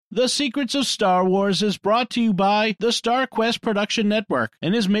The Secrets of Star Wars is brought to you by the StarQuest Production Network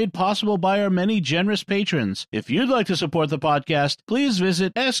and is made possible by our many generous patrons. If you'd like to support the podcast, please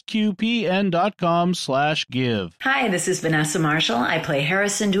visit sqpn.com/give. Hi, this is Vanessa Marshall. I play Hera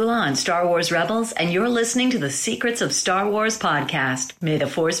Syndulla on Star Wars Rebels, and you're listening to the Secrets of Star Wars podcast. May the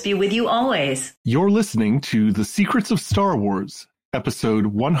Force be with you always. You're listening to The Secrets of Star Wars, episode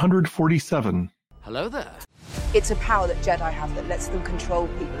 147. Hello there. It's a power that Jedi have that lets them control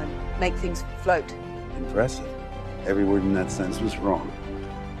people and make things float. Impressive. Every word in that sentence was wrong.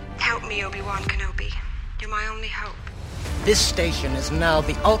 Help me, Obi-Wan Kenobi. You're my only hope. This station is now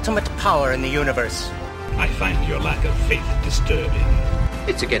the ultimate power in the universe. I find your lack of faith disturbing.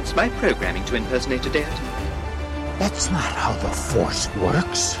 It's against my programming to impersonate a deity. That's not how the Force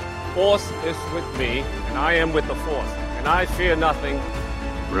works. Force is with me, and I am with the Force, and I fear nothing.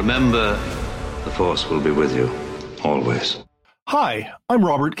 Remember, the Force will be with you, always. Hi, I'm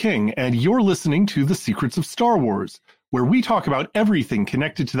Robert King, and you're listening to The Secrets of Star Wars, where we talk about everything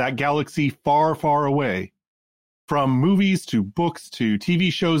connected to that galaxy far, far away. From movies to books to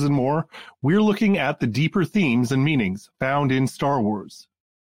TV shows and more, we're looking at the deeper themes and meanings found in Star Wars.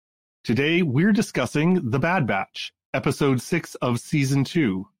 Today, we're discussing The Bad Batch, Episode 6 of Season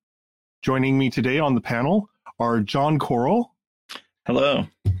 2. Joining me today on the panel are John Coral. Hello.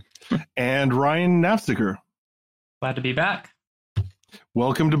 And Ryan Nafziger. Glad to be back.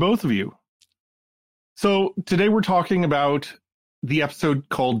 Welcome to both of you. So today we're talking about the episode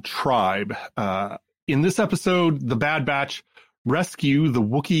called Tribe. In this episode, the Bad Batch rescue the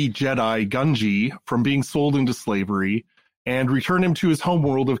Wookiee Jedi Gungi from being sold into slavery and return him to his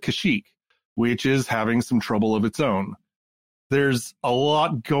homeworld of Kashyyyk, which is having some trouble of its own. There's a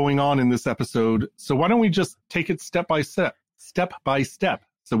lot going on in this episode, so why don't we just take it step by step,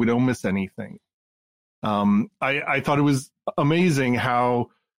 so we don't miss anything. I thought it was amazing how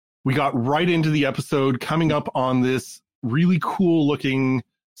we got right into the episode coming up on this really cool looking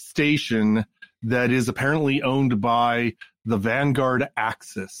station that is apparently owned by the Vanguard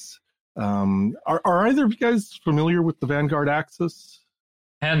Axis. Are either of you guys familiar with the Vanguard Axis?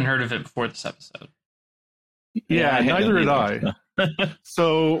 I hadn't heard of it before this episode. Yeah, neither had I.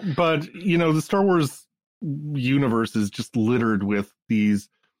 So, but, you know, the Star Wars universe is just littered with these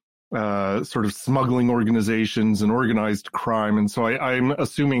sort of smuggling organizations and organized crime. And so I'm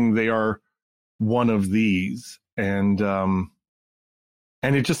assuming they are one of these. And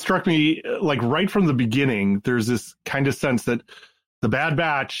it just struck me, like, right from the beginning, there's this kind of sense that the Bad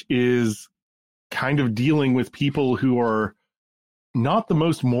Batch is kind of dealing with people who are not the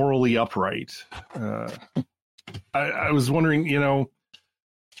most morally upright. I was wondering, you know,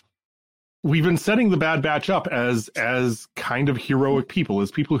 we've been setting the Bad Batch up as kind of heroic people,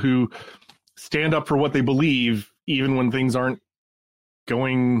 as people who stand up for what they believe, even when things aren't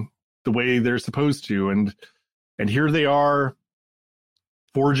going the way they're supposed to. And here they are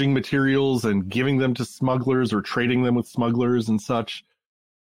forging materials and giving them to smugglers or trading them with smugglers and such.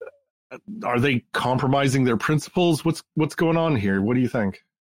 Are they compromising their principles? What's going on here? What do you think? I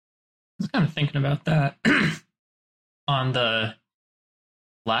was kind of thinking about that on the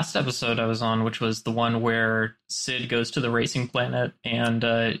last episode I was on, which was the one where Sid goes to the racing planet and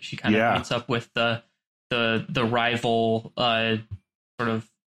she kind of meets up with the rival sort of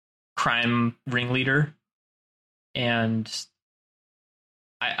crime ringleader. And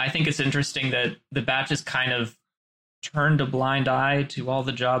I think it's interesting that the Batch is kind of turned a blind eye to all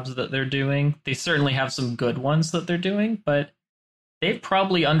the jobs that they're doing. They certainly have some good ones that they're doing, but they've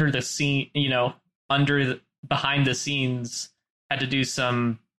probably behind the scenes had to do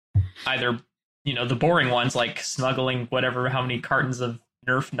some either, you know, the boring ones like smuggling how many cartons of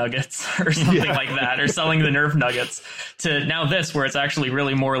Nerf nuggets or something like that, or selling the Nerf nuggets, to now this where it's actually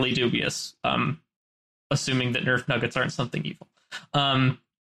really morally dubious, assuming that Nerf nuggets aren't something evil. That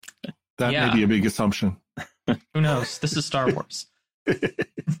may be a big assumption. Who knows? This is Star Wars.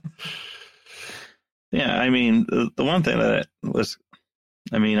 Yeah, I mean, the one thing that was,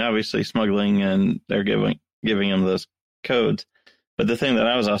 I mean, obviously smuggling, and they're giving them those codes. But the thing that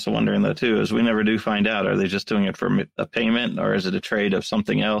I was also wondering, though, too, is we never do find out. Are they just doing it for a payment, or is it a trade of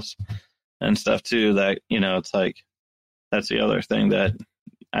something else and stuff, too, that, you know, it's like, that's the other thing that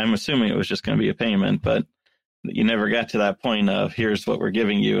I'm assuming it was just going to be a payment, but you never got to that point of here's what we're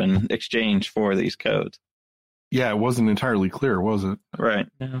giving you in exchange for these codes. Yeah, it wasn't entirely clear, was it? Right.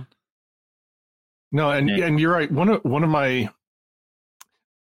 Yeah. No, and you're right. One of my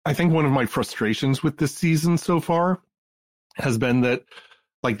frustrations with this season so far has been that,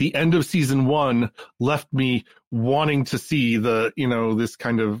 like, the end of season 1 left me wanting to see this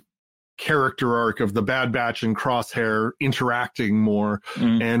kind of character arc of the Bad Batch and Crosshair interacting more.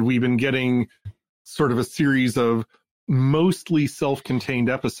 And we've been getting sort of a series of mostly self-contained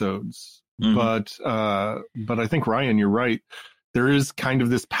episodes. But I think, Ryan, you're right. There is kind of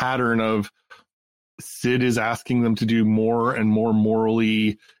this pattern of Sid is asking them to do more and more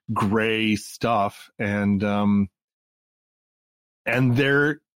morally gray stuff, and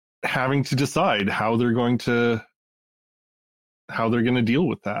they're having to decide how they're going to deal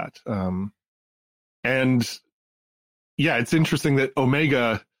with that. And yeah, it's interesting that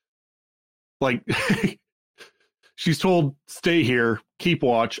Omega, like, she's told, stay here, keep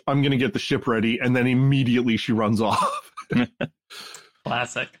watch, I'm going to get the ship ready, and then immediately she runs off.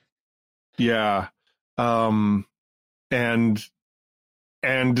 Classic. Yeah. And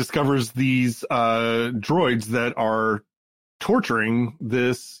discovers these droids that are torturing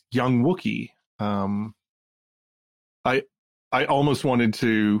this young Wookiee. I almost wanted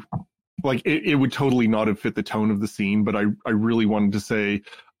to, like, it would totally not have fit the tone of the scene, but I really wanted to say,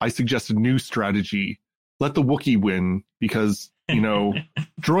 I suggest a new strategy. Let the Wookiee win, because, you know,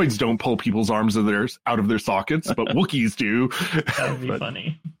 droids don't pull people's arms out of their sockets, but Wookiees do. That would be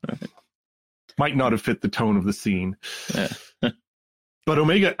funny. Might not have fit the tone of the scene. Yeah. But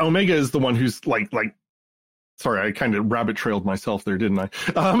Omega is the one who's like, sorry, I kind of rabbit trailed myself there, didn't I?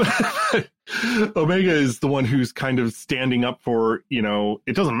 Omega is the one who's kind of standing up for, you know,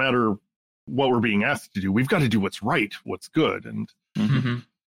 it doesn't matter what we're being asked to do. We've got to do what's right, what's good. And,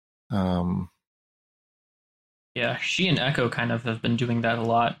 yeah, she and Echo kind of have been doing that a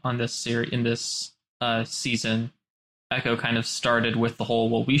lot on this season. Echo kind of started with the whole,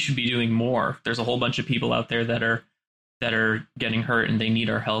 well, we should be doing more. There's a whole bunch of people out there that are getting hurt and they need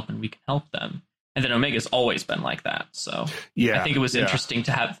our help and we can help them. And then Omega's always been like that. So yeah, I think it was interesting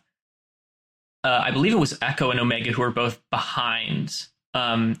to have, I believe it was Echo and Omega who are both behind.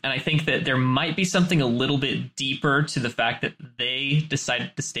 And I think that there might be something a little bit deeper to the fact that they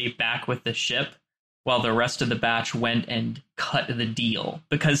decided to stay back with the ship while the rest of the batch went and cut the deal.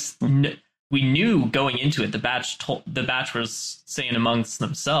 Because we knew going into it, the batch was saying amongst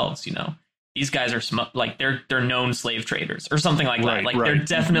themselves, you know, these guys are like they're known slave traders or something like that. Like they're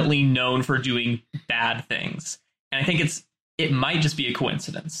definitely known for doing bad things. And I think it might just be a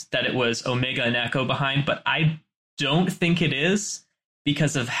coincidence that it was Omega and Echo behind, but I don't think it is,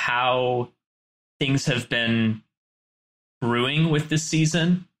 because of how things have been brewing with this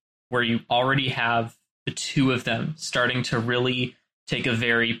season, where you already have the two of them starting to really take a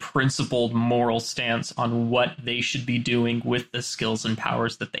very principled moral stance on what they should be doing with the skills and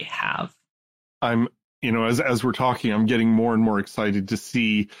powers that they have. I'm, you know, as we're talking, I'm getting more and more excited to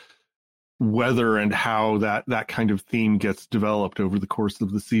see whether and how that kind of theme gets developed over the course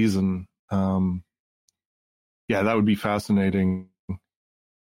of the season. Yeah, that would be fascinating.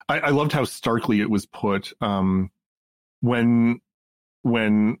 I loved how starkly it was put when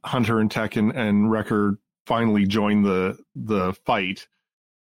Hunter and Tech and Wrecker finally join the fight.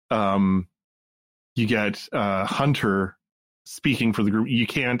 You get Hunter speaking for the group. You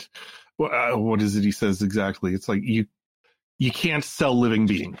can't. What is it he says exactly? It's like you can't sell living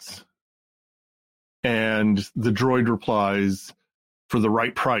beings. And the droid replies, "For the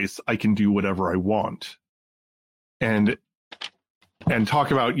right price, I can do whatever I want." And talk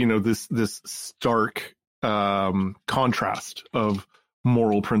about, you know, this stark contrast of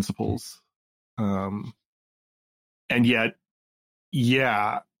moral principles. And yet,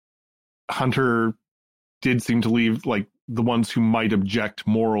 yeah, Hunter did seem to leave like the ones who might object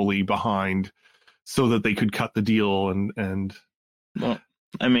morally behind so that they could cut the deal. And well,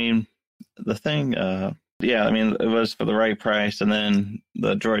 I mean, the thing, yeah, I mean, it was for the right price. And then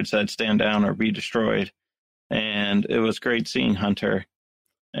the droid said, stand down or be destroyed. And it was great seeing Hunter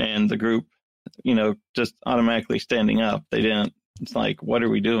and the group, you know, just automatically standing up. They didn't, it's like, what are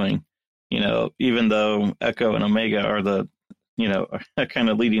we doing? You know, even though Echo and Omega are the, you know, are kind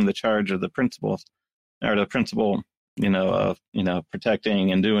of leading the charge of the principles, or the principle, you know, of, you know,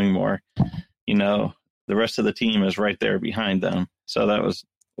 protecting and doing more, you know, the rest of the team is right there behind them. So that was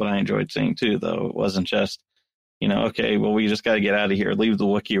what I enjoyed seeing too, though. It wasn't just, you know, okay, well, we just got to get out of here, leave the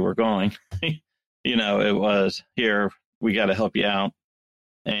Wookiee, we're going. You know, it was, here, we got to help you out.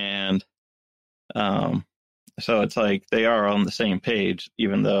 And so it's like they are on the same page,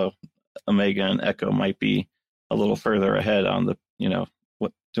 even though Omega and Echo might be a little further ahead on the, you know,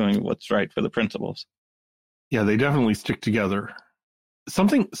 doing what's right for the principles. Yeah, they definitely stick together.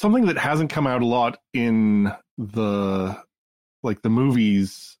 Something that hasn't come out a lot in the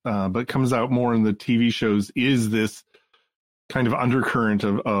movies, but comes out more in the TV shows, is this kind of undercurrent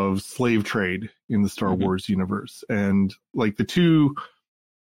of slave trade in the Star Wars universe. And like the two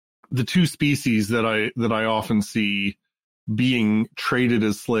the two species that I often see being traded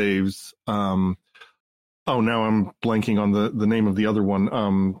as slaves. Now I'm blanking on the name of the other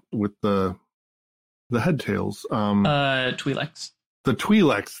one. With the headtails. Twi'leks. The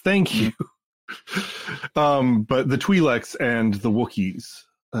Twi'leks. Thank you. But the Twi'leks and the Wookiees,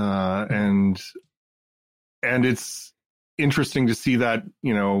 and it's interesting to see that,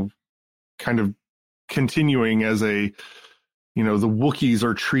 kind of continuing as the Wookiees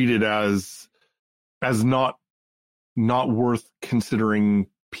are treated as not worth considering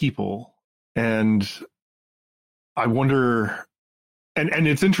people. And I wonder, and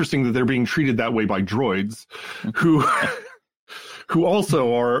it's interesting that they're being treated that way by droids who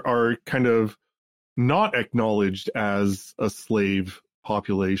also are kind of not acknowledged as a slave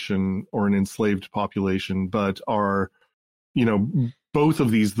population or an enslaved population, but are, both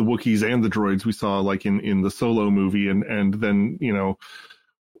of these, the Wookiees and the droids we saw like in the Solo movie, and then,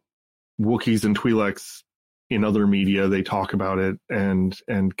 Wookiees and Twi'leks in other media, they talk about it and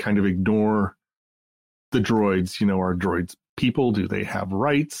kind of ignore the droids. Are droids people? Do they have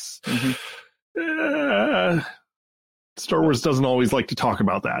rights? Star Wars doesn't always like to talk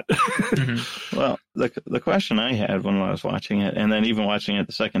about that. Well, the question I had when I was watching it, and then even watching it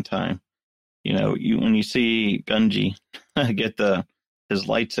the second time, when you see Gungi get his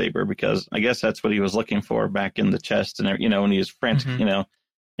lightsaber, because I guess that's what he was looking for back in the chest, and when he was frantic, and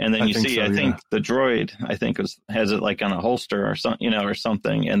then I think the droid, has it like on a holster or something, or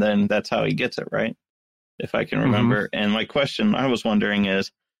something, and then that's how he gets it, right? If I can remember. And my question I was wondering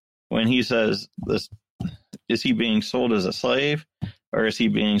is, when he says this, is he being sold as a slave, or is he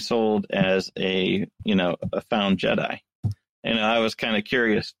being sold as a found Jedi? And I was kind of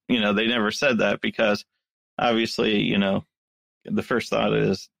curious. They never said that, because obviously, the first thought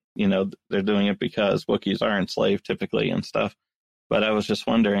is, they're doing it because Wookiees are enslaved typically and stuff. But I was just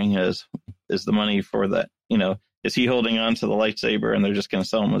wondering, is the money for that, is he holding on to the lightsaber and they're just going to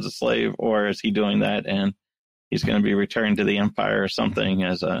sell him as a slave, or is he doing that and he's going to be returned to the Empire or something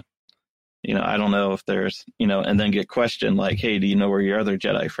as a, I don't know if there's, and then get questioned like, hey, do you know where your other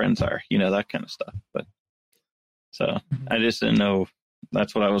Jedi friends are? That kind of stuff. But so I just didn't know.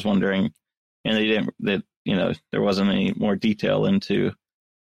 That's what I was wondering. And there wasn't any more detail into,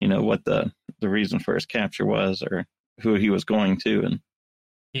 what the reason for his capture was, or who he was going to. And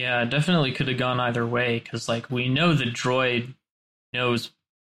yeah, definitely could have gone either way, because we know the droid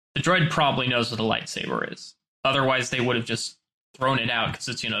probably knows what a lightsaber is. Otherwise, they would have just thrown it out, because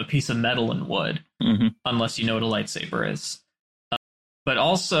it's a piece of metal and wood, unless you know what a lightsaber is. But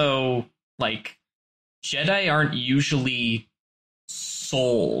also, Jedi aren't usually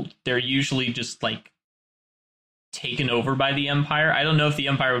sold. They're usually just taken over by the Empire. I don't know if the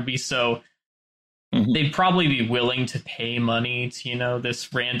Empire would be so. They'd probably be willing to pay money to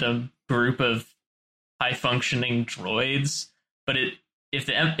this random group of high functioning droids, but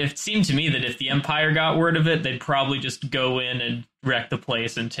it seemed to me that if the Empire got word of it, they'd probably just go in and wreck the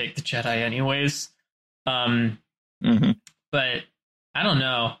place and take the Jedi anyways. But I don't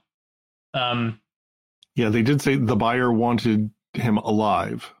know. Yeah, they did say the buyer wanted him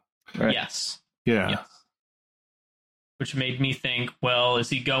alive. Right? Yes. Yeah. Yes. Which made me think, well, is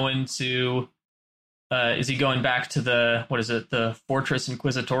he going back to the Fortress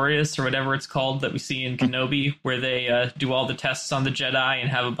Inquisitorius or whatever it's called that we see in Kenobi, where they do all the tests on the Jedi and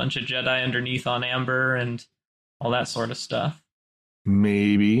have a bunch of Jedi underneath on Amber and all that sort of stuff?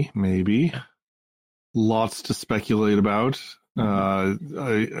 Maybe. Lots to speculate about. But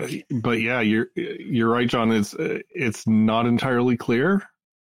yeah, you're right, John. It's not entirely clear.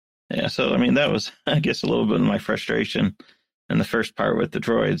 Yeah, so that was, I guess, a little bit of my frustration in the first part with the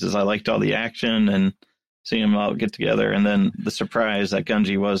droids, is I liked all the action and seeing them all get together, and then the surprise that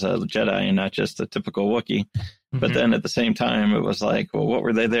Gungi was a Jedi and not just a typical Wookiee. But then at the same time, it was like, well, what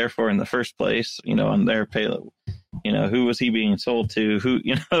were they there for in the first place? On their payload, who was he being sold to? Who,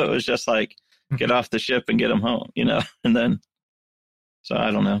 it was just like, get off the ship and get him home, and then, so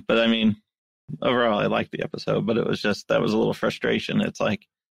I don't know. But overall, I liked the episode, but it was just, that was a little frustration. It's like,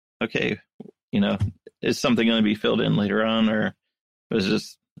 okay, is something going to be filled in later on, or was it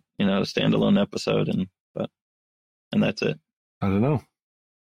just, a standalone episode, and that's it? I don't know.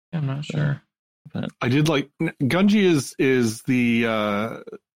 I'm not sure. But I did like Gungi is the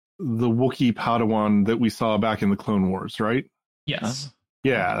Wookiee Padawan that we saw back in the Clone Wars, right? Yes.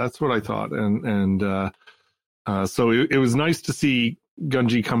 Yeah, that's what I thought, and so it was nice to see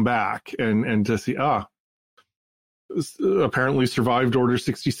Gungi come back and to see apparently survived Order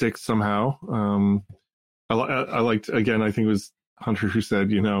 66 somehow. I liked, again, I think it was Hunter who said,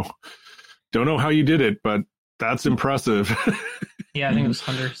 don't know how you did it, but That's impressive. Yeah, I think it was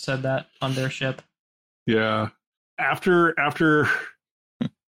Hunter said that on their ship. Yeah. After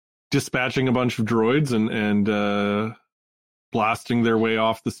dispatching a bunch of droids and blasting their way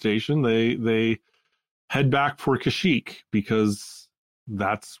off the station, they head back for Kashyyyk because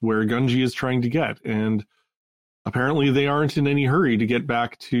that's where Gungi is trying to get. And apparently they aren't in any hurry to get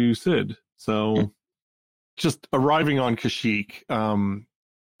back to Cid. So just arriving on Kashyyyk,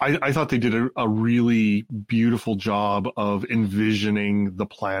 I thought they did a really beautiful job of envisioning the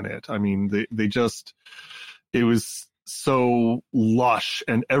planet. I mean, it was so lush,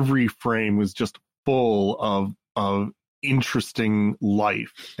 and every frame was just full of interesting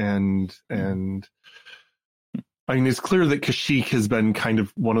life. And I mean, it's clear that Kashyyyk has been kind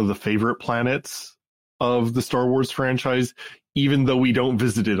of one of the favorite planets of the Star Wars franchise, even though we don't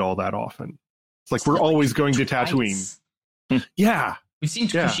visit it all that often. It's like we're always going to Tatooine. Yeah. We've seen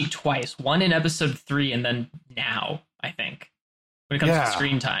Kashyyyk twice, one in episode 3 and then now, I think, when it comes to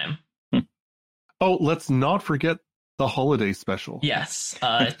screen time. Oh, let's not forget the holiday special. Yes.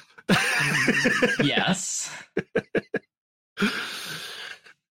 Yes.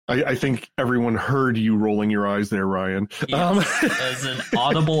 I think everyone heard you rolling your eyes there, Ryan. Yes, as an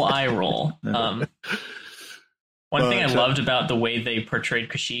audible eye roll. One thing I loved about the way they portrayed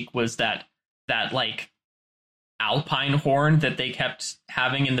Kashyyyk was that like alpine horn that they kept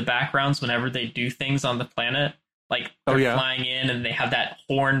having in the backgrounds whenever they do things on the planet. Like they're flying in and they have that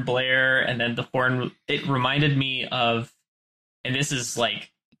horn blare, and then the horn, it reminded me of, and this is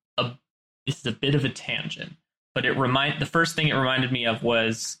like a bit of a tangent, but the first thing it reminded me of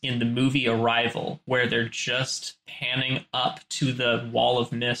was in the movie Arrival, where they're just panning up to the wall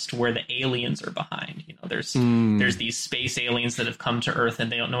of mist where the aliens are behind. You know, there's these space aliens that have come to Earth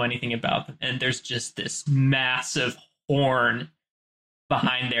and they don't know anything about them, and there's just this massive horn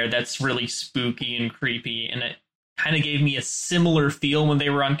behind there that's really spooky and creepy, and it kind of gave me a similar feel when they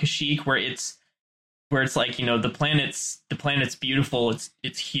were on Kashyyyk, where it's like, you know, the planet's beautiful,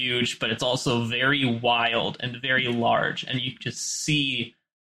 it's huge, but it's also very wild and very large, and you see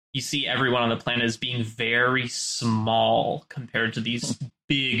everyone on the planet as being very small compared to these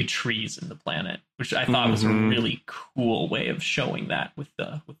big trees in the planet, which I thought was a really cool way of showing that with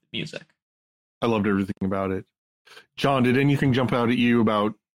the music. I loved everything about it. John, did anything jump out at you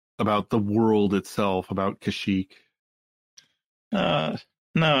about the world itself, about Kashyyyk? No,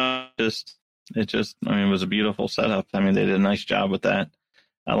 it was a beautiful setup. I mean, they did a nice job with that.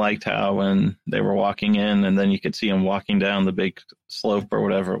 I liked how when they were walking in and then you could see them walking down the big slope or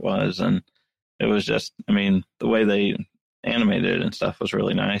whatever it was. And it was just, I mean, the way they animated it and stuff was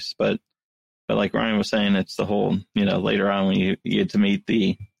really nice. But like Ryan was saying, it's the whole, you know, later on when you get to meet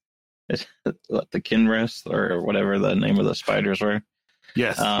the Kinrith or whatever the name of the spiders were.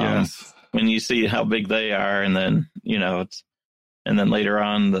 Yes, yes. When you see how big they are, and then, you know, and then later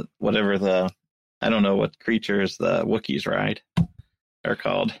on, I don't know what creatures the Wookiees ride are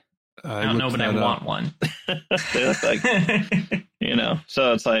called. I don't know, but I want one. They look like, you know,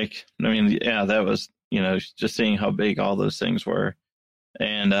 so it's like, I mean, yeah, that was, you know, just seeing how big all those things were.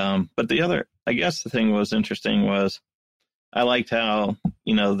 And, but I guess the thing was interesting was I liked how,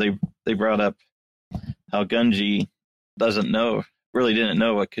 you know, they brought up how Gungi really didn't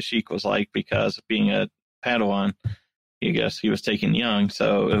know what Kashyyyk was like, because being a Padawan, I guess he was taken young,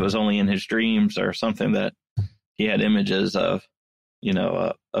 so it was only in his dreams or something that he had images of, you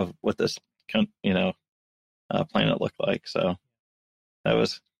know, of what this, you know, planet looked like. So that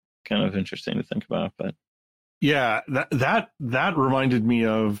was kind of interesting to think about. But yeah, that reminded me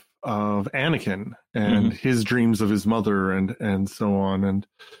of Anakin and his dreams of his mother and so on, and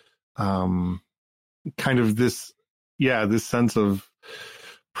kind of this sense of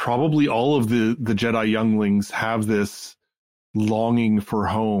probably all of the Jedi younglings have this longing for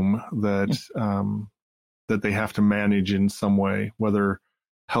home that they have to manage in some way, whether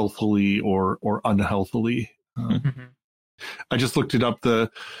healthily or unhealthily. I just looked it up.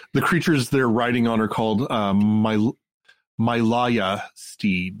 The creatures they're riding on are called Mylaya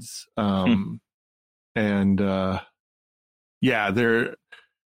steeds, and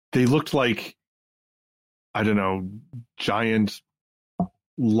they looked like, I don't know, giant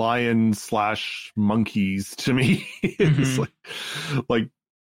lion / monkeys to me. It's like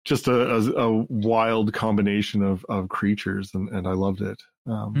just a wild combination of creatures, and I loved it.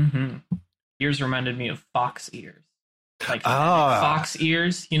 Ears reminded me of fox ears, like fox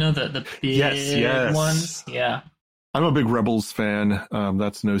ears, you know, the big ones. Yeah, I'm a big Rebels fan.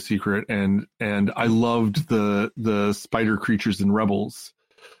 That's no secret, and I loved the spider creatures in Rebels,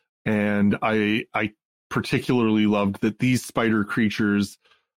 and I particularly loved that these spider creatures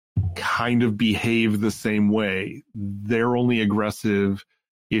kind of behave the same way. They're only aggressive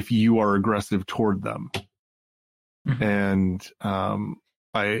if you are aggressive toward them. Mm-hmm. And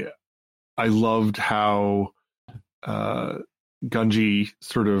I loved how Gungi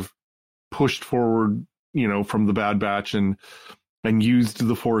sort of pushed forward, from the Bad Batch and used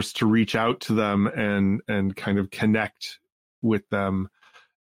the Force to reach out to them and kind of connect with them.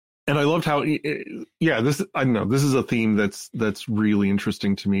 And I loved how, this is a theme that's really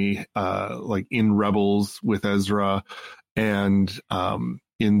interesting to me, like in Rebels with Ezra and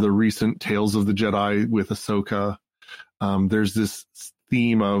in the recent Tales of the Jedi with Ahsoka. There's this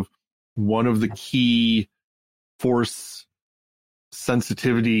theme of one of the key Force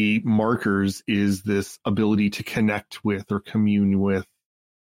sensitivity markers is this ability to connect with or commune with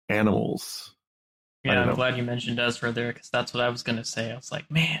animals. Yeah, I'm glad you mentioned Ezra there, because that's what I was going to say. I was like,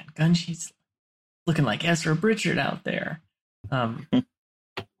 man, Gungi's looking like Ezra Bridger out there.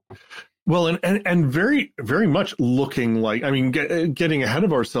 Well, and very, very much looking like, getting ahead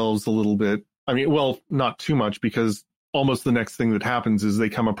of ourselves a little bit. Not too much, because almost the next thing that happens is they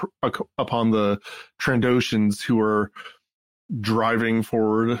come upon the Trandoshans, who are driving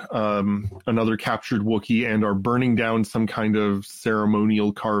forward another captured Wookiee and are burning down some kind of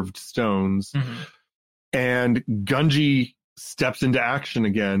ceremonial carved stones. Mm-hmm. And Gungi steps into action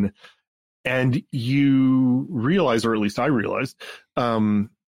again, and you realize, or at least I realized, the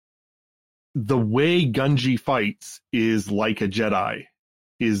way Gungi fights is like a Jedi,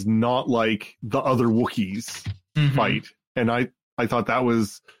 is not like the other Wookiees mm-hmm. fight. And I thought that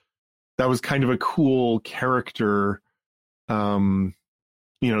was kind of a cool character. The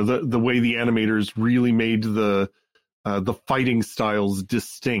way the animators really made the fighting styles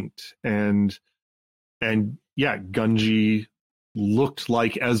distinct, and Gungi looked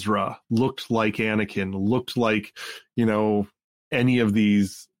like Ezra, looked like Anakin, looked like, any of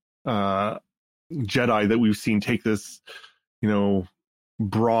these Jedi that we've seen take this,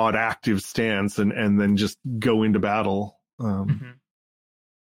 broad active stance and then just go into battle. Mm-hmm.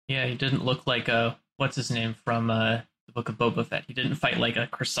 Yeah, he didn't look like what's his name from the Book of Boba Fett. He didn't fight like a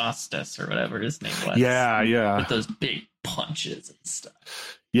Chrysostus or whatever his name was. Yeah. With those big punches and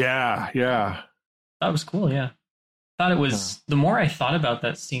stuff. Yeah. That was cool, yeah. Thought it was, the more I thought about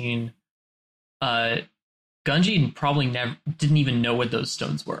that scene, Gungi probably didn't even know what those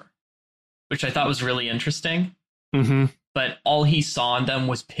stones were, which I thought was really interesting. Mm-hmm. But all he saw in them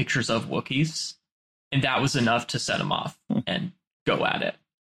was pictures of Wookiees, and that was enough to set him off and go at it.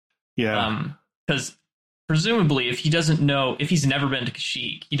 Yeah. Because presumably, if he's never been to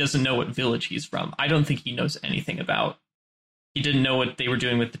Kashyyyk, he doesn't know what village he's from. I don't think he knows anything about. He didn't know what they were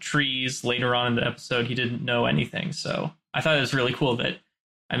doing with the trees later on in the episode. He didn't know anything. So I thought it was really cool that,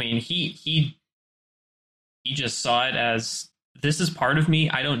 he just saw it as, this is part of me.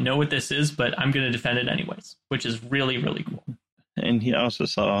 I don't know what this is, but I'm going to defend it anyways, which is really, really cool. And he also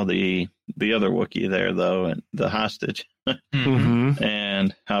saw the other Wookiee there, though, and the hostage, mm-hmm.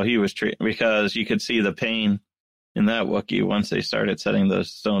 and how he was treated, because you could see the pain in that Wookiee once they started setting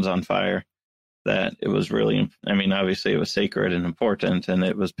those stones on fire. That it was really, obviously it was sacred and important, and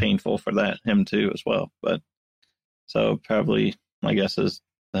it was painful for him too as well. But so probably my guess is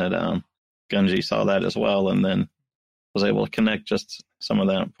that Gungi saw that as well, and then was able to connect just some of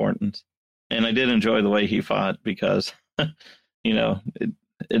that importance. And I did enjoy the way he fought, because it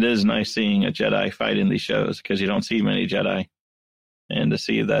is nice seeing a Jedi fight in these shows, because you don't see many Jedi, and to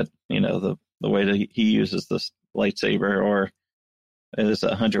see that the way that he uses this lightsaber, or as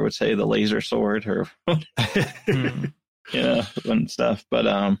a hunter would say, the laser sword, or and stuff.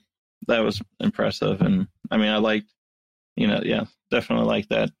 But that was impressive, and I liked, definitely like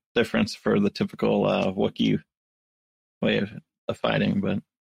that difference for the typical Wookiee way of fighting. But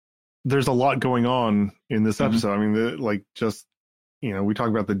there's a lot going on in this episode. Mm-hmm. We talk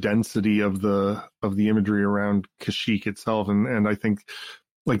about the density of the imagery around Kashyyyk itself, and I think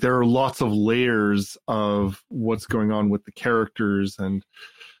there are lots of layers of what's going on with the characters, and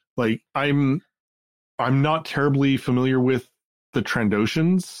I'm not terribly familiar with the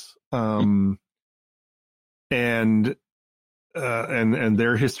Trandoshans, and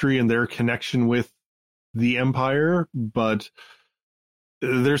their history and their connection with the Empire, but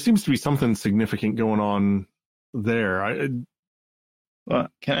there seems to be something significant going on there. Well,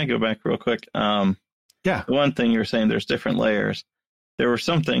 can I go back real quick? Yeah. The one thing you're saying, there's different layers. There were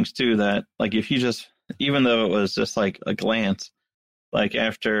some things too that, if you just, even though it was just like a glance,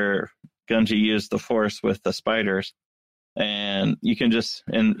 after Gungi used the Force with the spiders, and you can just,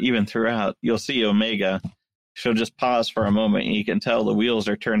 and even throughout, you'll see Omega, she'll just pause for a moment, and you can tell the wheels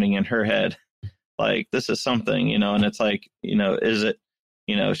are turning in her head. This is something, and it's is it,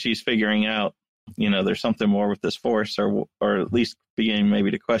 she's figuring out, there's something more with this force, or at least beginning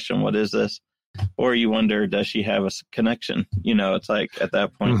maybe to question, what is this? Or you wonder, does she have a connection? It's like at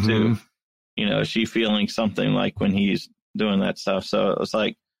that point too, is she feeling something like when he's doing that stuff? So it was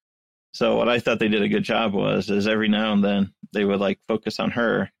like, so what I thought they did a good job is every now and then they would like focus on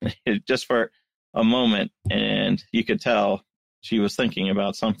her just for a moment, and you could tell she was thinking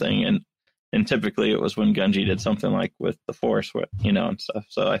about something. And typically it was when Gungi did something like with the force, and stuff.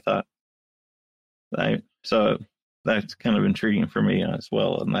 So I thought, so that's kind of intriguing for me as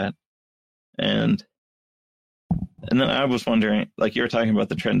well in that. And then I was wondering, like you were talking about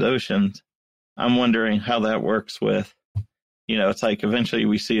the Trandoshans, I'm wondering how that works with, it's like eventually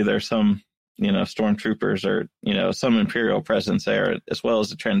we see there's some, stormtroopers or, some Imperial presence there, as well as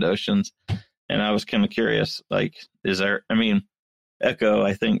the Trandoshans. And I was kind of curious, like, Echo,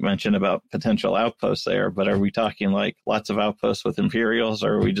 I think, mentioned about potential outposts there, but are we talking like lots of outposts with Imperials,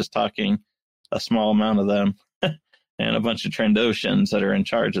 or are we just talking a small amount of them and a bunch of Trandoshans that are in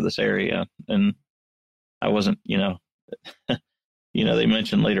charge of this area? And I wasn't, they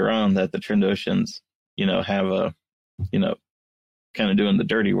mentioned later on that the Trandoshans, have a, kind of doing the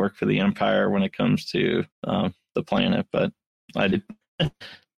dirty work for the Empire when it comes to the planet, but I just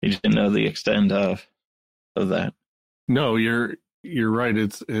didn't know the extent of that. No, you're right.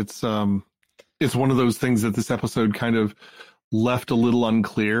 It's one of those things that this episode kind of left a little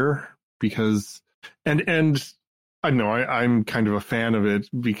unclear, because and I know I'm kind of a fan of it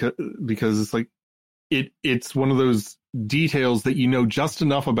because it's like it's one of those details that just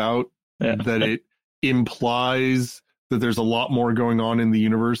enough about that it implies that there's a lot more going on in the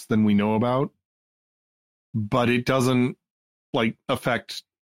universe than we know about, but it doesn't like affect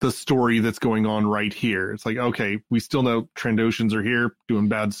the story that's going on right here. It's like, okay, we still know Trandoshans are here doing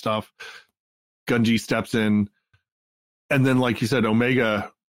bad stuff. Gungi steps in, and then, like you said,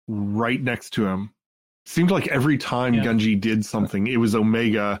 Omega right next to him. Seemed like every time Gungi did something, it was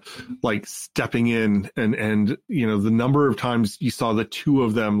Omega like stepping in, and the number of times you saw the two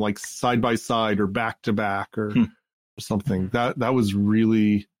of them like side by side or back to back or something. That was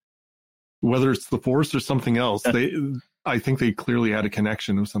really, whether it's the Force or something else, I think they clearly had a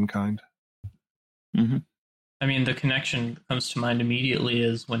connection of some kind. Mm-hmm. I mean, the connection that comes to mind immediately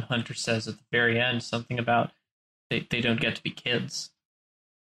is when Hunter says at the very end something about they don't get to be kids.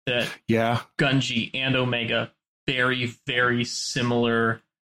 That Gungi and Omega, very, very similar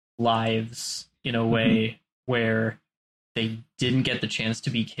lives in a way where they didn't get the chance to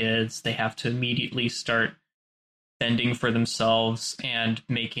be kids. They have to immediately start fending for themselves and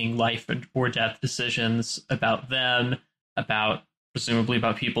making life or death decisions about them, presumably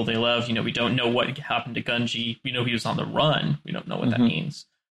about people they love. We don't know what happened to Gungi. We know he was on the run. We don't know what that means.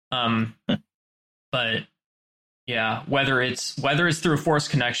 But yeah, whether it's through a Force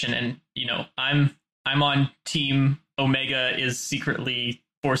connection, and I'm on team Omega is secretly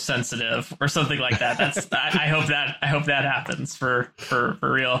Force sensitive or something like that. I hope that happens for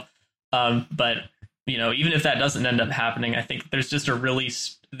real. But even if that doesn't end up happening, I think there's just a really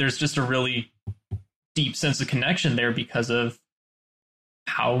deep sense of connection there because of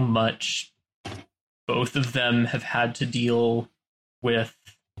how much both of them have had to deal with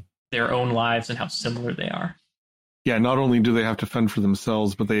their own lives and how similar they are. Yeah, not only do they have to fend for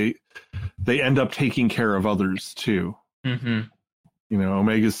themselves, but they end up taking care of others too. Mm-hmm.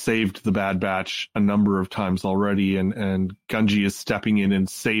 Omega's saved the Bad Batch a number of times already, and Gungi is stepping in and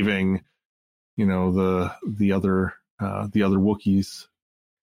saving, the other Wookiees,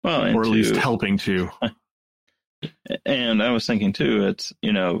 or at least helping to. And I was thinking too, it's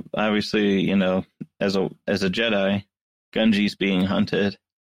obviously as a Jedi, Gungi's being hunted,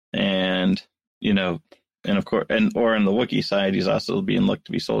 and and of course, or on the Wookiee side, he's also being looked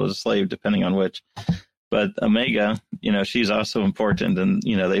to be sold as a slave, depending on which. But Omega, she's also important, and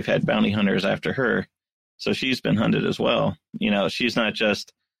they've had bounty hunters after her, so she's been hunted as well. She's not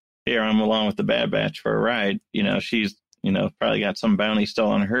just here. I'm along with the Bad Batch for a ride. She's probably got some bounty still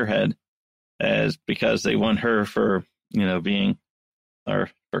on her head, because they want her for being,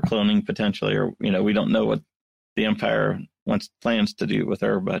 or for cloning potentially, or we don't know what the Empire plans to do with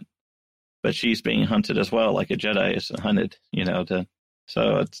her, but she's being hunted as well, like a Jedi is hunted,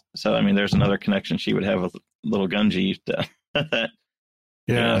 so there's another connection she would have with little Gungi that,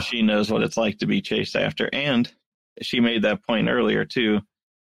 she knows what it's like to be chased after. And she made that point earlier too.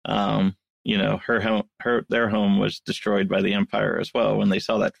 Their home was destroyed by the Empire as well when they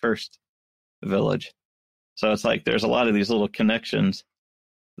saw that first village. So it's like, there's a lot of these little connections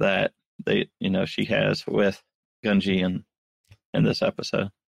that she has with Gungi in this episode.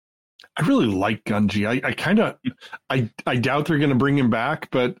 I really like Gungi. I doubt they're going to bring him back,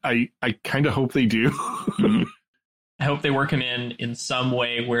 but I kind of hope they do. I hope they work him in some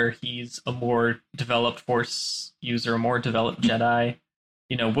way where he's a more developed Force user, a more developed Jedi.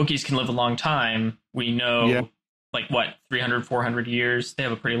 You know, Wookiees can live a long time. We know, 300, 400 years. They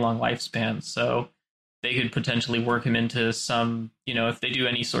have a pretty long lifespan. So they could potentially work him into some, if they do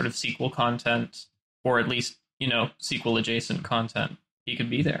any sort of sequel content, or at least, sequel adjacent content, he could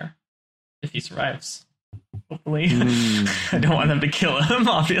be there if he survives. Hopefully. I don't want them to kill him,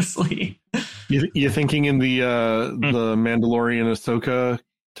 obviously. You're thinking in the Mandalorian Ahsoka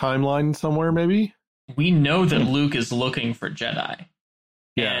timeline somewhere, maybe? We know that Luke is looking for Jedi.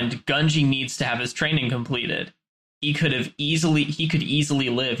 Yeah. And Gungi needs to have his training completed. He could easily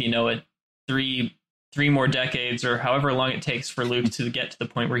live, at three more decades or however long it takes for Luke to get to the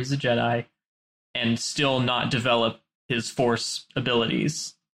point where he's a Jedi and still not develop his Force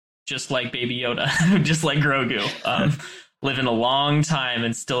abilities. Just like Baby Yoda, just like Grogu, living a long time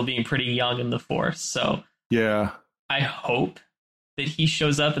and still being pretty young in the Force. So yeah, I hope that he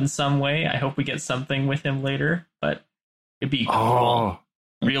shows up in some way. I hope we get something with him later, but it'd be cool,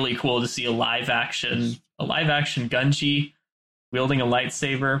 really cool to see a live action Gungi wielding a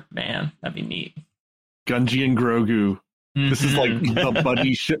lightsaber. Man, that'd be neat. Gungi and Grogu. Mm-hmm. This is like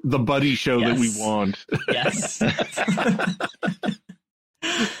the buddy show that we want. Yes.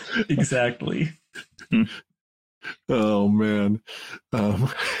 Exactly. Oh man.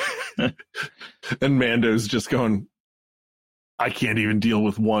 And Mando's just going, I can't even deal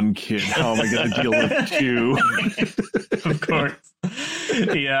with one kid. How am I going to deal with two? Of course.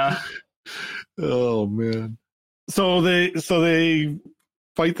 Yeah. Oh man. So they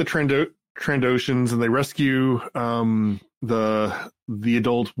fight the Trandoshans and they rescue the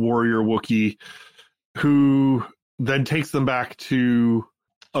adult warrior Wookiee, who then takes them back to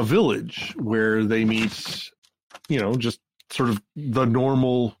a village where they meet, just sort of the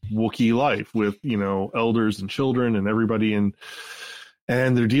normal Wookiee life with, elders and children and everybody. And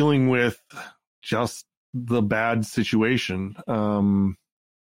they're dealing with just the bad situation. And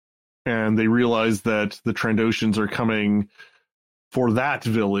they realize that the Trandoshans are coming for that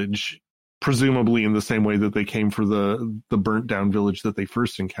village, presumably in the same way that they came for the burnt down village that they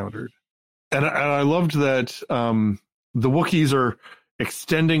first encountered. And I loved that the Wookiees are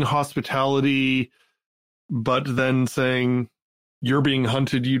extending hospitality, but then saying, you're being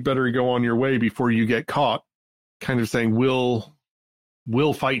hunted, you'd better go on your way before you get caught. Kind of saying, we'll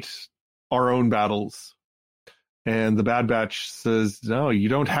fight our own battles. And the Bad Batch says, no, you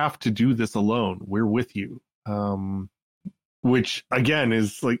don't have to do this alone. We're with you. Which, again,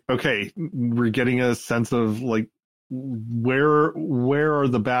 is like, okay, we're getting a sense of, like, where are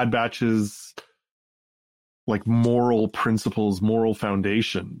the Bad Batch's like moral principles, moral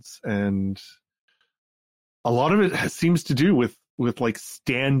foundations, and a lot of it seems to do with like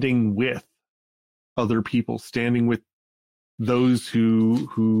standing with other people, standing with those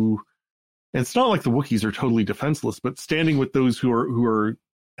who and it's not like the Wookiees are totally defenseless, but standing with those who are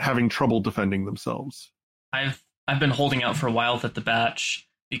having trouble defending themselves. I've been holding out for a while that the Batch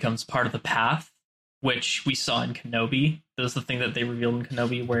becomes part of the Path, which we saw in Kenobi. That was the thing that they revealed in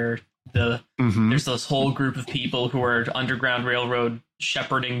Kenobi, where there's this whole group of people who are Underground Railroad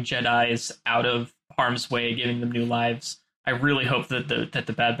shepherding Jedis out of harm's way, giving them new lives. I really hope that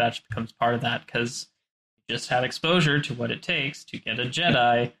the Bad Batch becomes part of that, because we just had exposure to what it takes to get a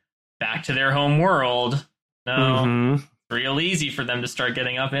Jedi back to their home world. It's real easy for them to start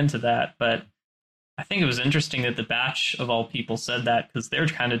getting up into that, but I think it was interesting that the Batch, of all people, said that, because they're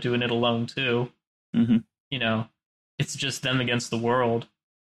kind of doing it alone too. It's just them against the world.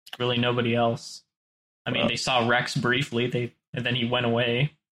 Really nobody else. I mean, they saw Rex briefly, and then he went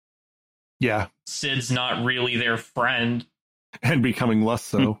away. Yeah. Sid's not really their friend. And becoming less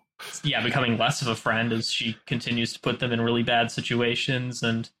so. Yeah, becoming less of a friend as she continues to put them in really bad situations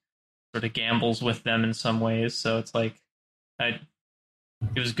and sort of gambles with them in some ways. So it's like, it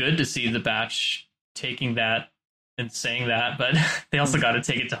was good to see the Batch taking that and saying that, but they also got to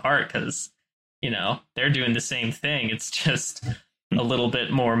take it to heart, because, they're doing the same thing. It's just a little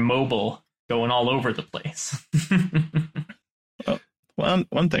bit more mobile, going all over the place. Well,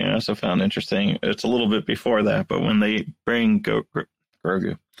 one thing I also found interesting, it's a little bit before that, but when they bring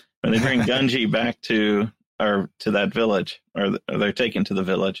Grogu, when they bring Gungi back to that village, or they're taken to the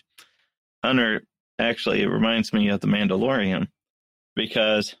village, Hunter, actually, it reminds me of the Mandalorian,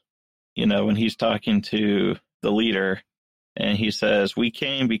 because, when he's talking to the leader and he says, we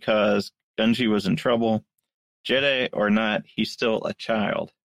came because Gungi was in trouble. Jedi or not, he's still a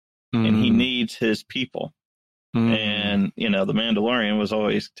child, and he needs his people. And, you know, the Mandalorian was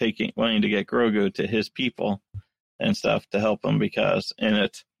always wanting to get Grogu to his people and stuff to help him and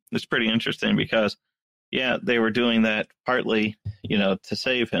it's pretty interesting because, yeah, they were doing that partly, you know, to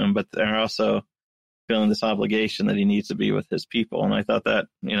save him, but they're also feeling this obligation that he needs to be with his people. And I thought that,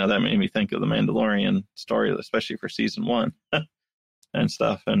 you know, that made me think of the Mandalorian story, especially for season 1 and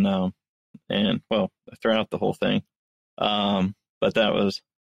stuff. And well, throughout the whole thing. But that was,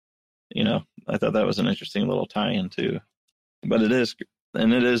 you know, I thought that was an interesting little tie-in too. But it is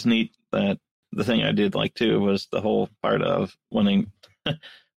neat that the thing I did like too was the whole part of willing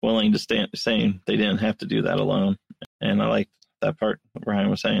to saying they didn't have to do that alone. And I liked that part Ryan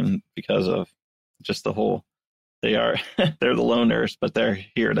was saying because of just the whole, they're the loners, but they're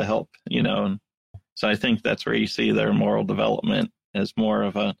here to help, you know. And so I think that's where you see their moral development as more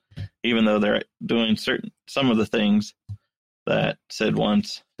of even though they're doing some of the things that Sid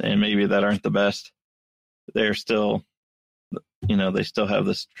wants and maybe that aren't the best, they're still, you know, they still have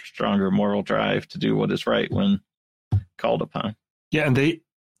this stronger moral drive to do what is right when called upon. Yeah, and they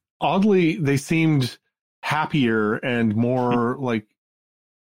seemed happier and more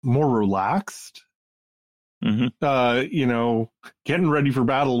more relaxed. Mm-hmm. You know, getting ready for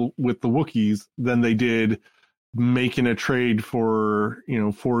battle with the Wookiees than they did making a trade for, you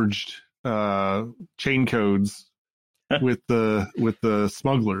know, forged chain codes with the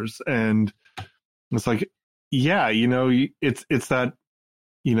smugglers. And it's like, yeah, you know, it's that,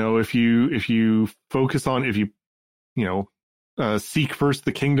 you know, if you focus on, if you seek first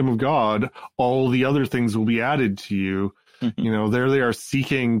the kingdom of God, all the other things will be added to you. Mm-hmm. You know, there they are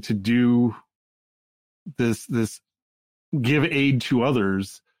seeking to do this give aid to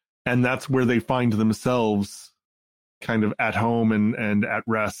others, and that's where they find themselves kind of at home and at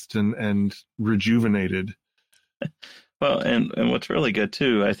rest and rejuvenated. Well, and what's really good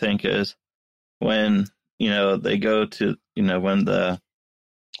too, I think, is when, you know, they go to, you know, when the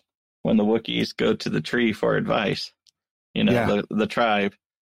Wookiees go to the tree for advice, you know, the tribe,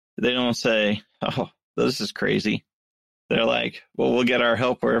 they don't say, "Oh, this is crazy." They're like, "Well, we'll get our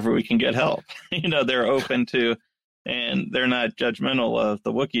help wherever we can get help." You know, they're open to, and they're not judgmental of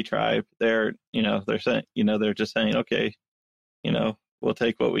the Wookiee tribe. They're, you know, they're saying, you know, they're just saying, okay, you know, we'll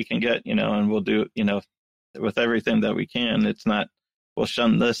take what we can get, you know, and we'll do, you know, with everything that we can. It's not, we'll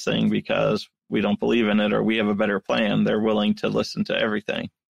shun this thing because we don't believe in it or we have a better plan. They're willing to listen to everything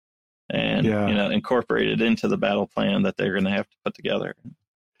and, you know, incorporate it into the battle plan that they're going to have to put together.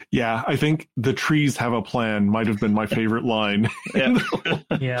 Yeah, I think "the trees have a plan" might have been my favorite line. Yeah.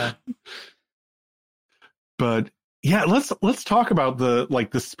 Yeah. But yeah, let's talk about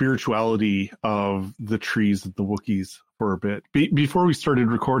the spirituality of the trees of the Wookiees for a bit. Before we started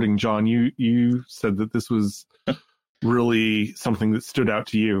recording, John, you said that this was really something that stood out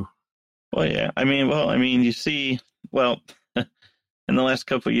to you. Well, yeah. I mean, you see, in the last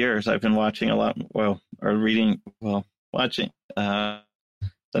couple of years, I've been watching a lot, watching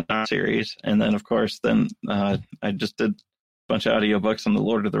the Narnia series. And then, of course, I just did a bunch of audiobooks on the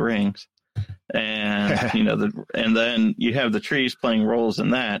Lord of the Rings. And, you know, and then you have the trees playing roles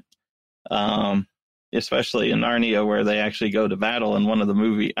in that, especially in Narnia, where they actually go to battle in one of the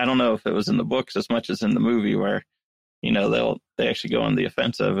movie. I don't know if it was in the books as much as in the movie where, you know, they actually go on the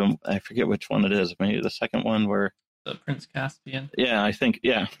offensive, and I forget which one it is. Maybe the second one where the Prince Caspian. Yeah, I think,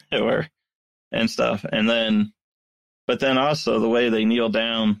 yeah, they were and stuff. And then, but then also the way they kneel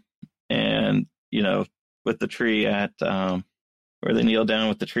down and, you know, with the tree at, where they kneel down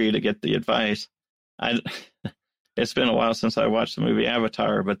with the tree to get the advice. It's been a while since I watched the movie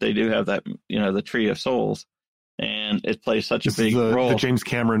Avatar, but they do have that, you know, the Tree of Souls, and it plays such a big role. The James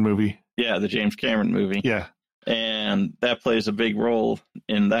Cameron movie. Yeah, the James Cameron movie. Yeah. And that plays a big role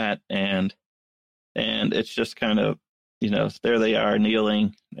in that. And it's just kind of, you know, there they are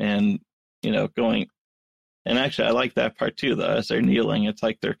kneeling and, you know, going. And actually, I like that part too, though, as they're kneeling. It's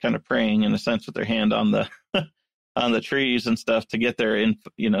like they're kind of praying in a sense with their hand on the on the trees and stuff to get their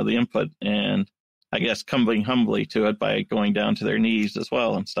the input, and I guess coming humbly to it by going down to their knees as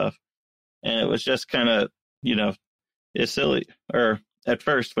well and stuff. And it was just kind of, you know, it's silly. Or at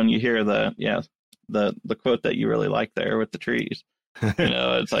first when you hear the quote that you really like there with the trees, you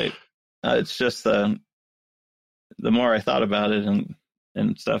know, it's like, it's just the more I thought about it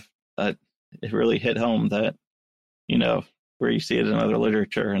and stuff, it really hit home that, you know, where you see it in other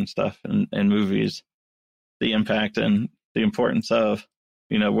literature and stuff and movies, the impact and the importance of,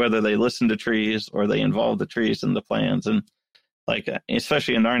 you know, whether they listen to trees or they involve the trees in the plans. And like,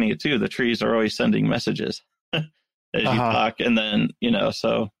 especially in Narnia too, the trees are always sending messages as you talk. And then, you know,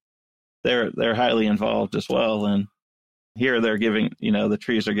 so they're highly involved as well. And here they're giving, you know, the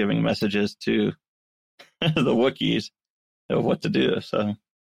trees are giving messages to the Wookiees of what to do. So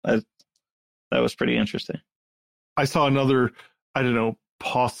that was pretty interesting. I saw another, I don't know,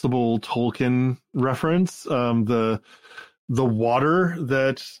 possible Tolkien reference. The water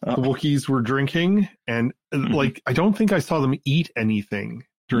that the Wookiees were drinking, and like I don't think I saw them eat anything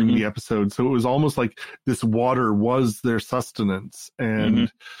during the episode, so it was almost like this water was their sustenance,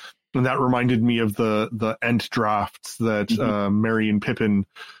 and that reminded me of the Ent drafts that Merry and Pippin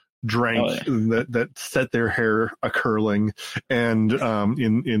drank that set their hair a curling, and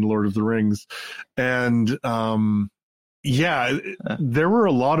in Lord of the Rings, and there were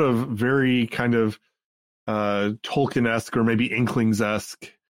a lot of very kind of Tolkien-esque or maybe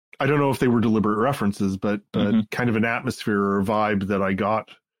Inklings-esque. I don't know if they were deliberate references, but kind of an atmosphere or vibe that I got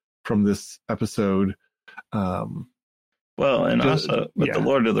from this episode. Also with the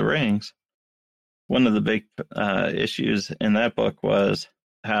Lord of the Rings, one of the big issues in that book was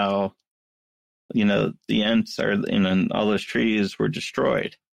how, the Ents and all those trees were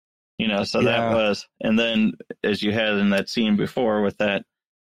destroyed. That was, and then as you had in that scene before with that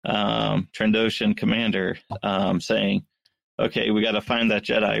Trandoshan commander saying, okay, we got to find that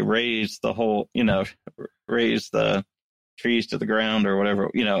Jedi, raise the trees to the ground or whatever,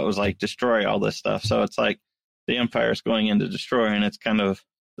 it was like destroy all this stuff. So it's like the Empire's going in to destroy, and it's kind of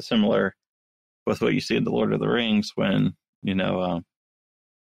similar with what you see in the Lord of the Rings when,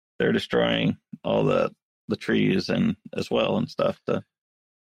 they're destroying all the trees and as well and stuff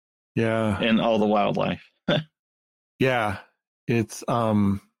and all the wildlife. It's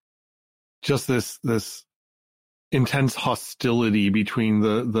just this intense hostility between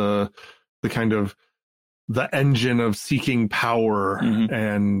the kind of the engine of seeking power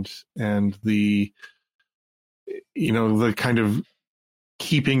and the the kind of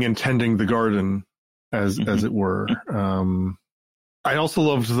keeping and tending the garden as it were. I also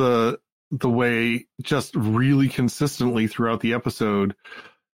loved the way just really consistently throughout the episode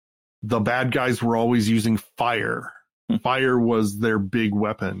the bad guys were always using fire. Fire was their big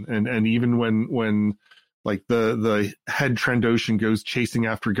weapon, and even when like the head Trandoshan goes chasing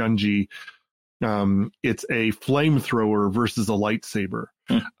after Gungi, it's a flamethrower versus a lightsaber,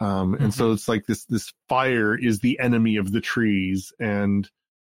 and so it's like this fire is the enemy of the trees, and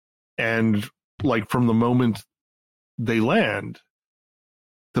like from the moment they land,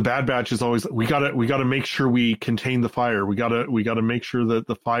 the Bad Batch is always we gotta make sure we contain the fire. We gotta make sure that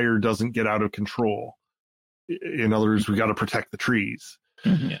the fire doesn't get out of control. In other words, we got to protect the trees.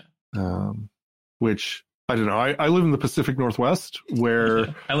 Which I don't know. I live in the Pacific Northwest,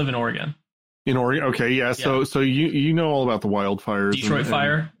 where I live in Oregon. In Oregon, okay, yeah. So you know all about the wildfires. Detroit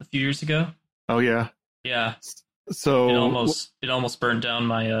fire a few years ago. Oh yeah. Yeah. So it almost burned down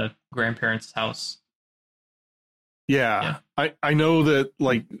my grandparents' house. Yeah. I know that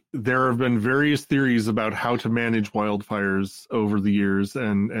like there have been various theories about how to manage wildfires over the years,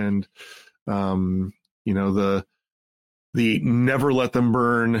 and the never let them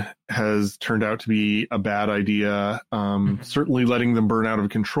burn has turned out to be a bad idea. Certainly letting them burn out of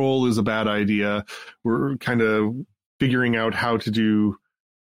control is a bad idea. We're kind of figuring out how to do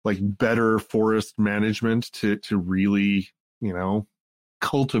like better forest management to really,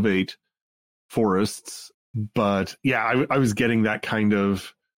 cultivate forests. But yeah, I was getting that kind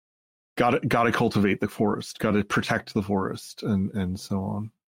of gotta cultivate the forest, gotta protect the forest, and so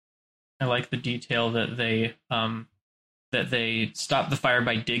on. I like the detail that they stop the fire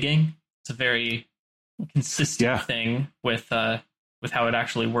by digging. It's a very consistent thing with how it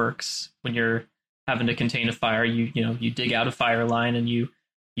actually works. When you're having to contain a fire, you dig out a fire line, and you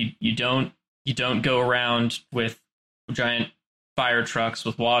don't go around with giant fire trucks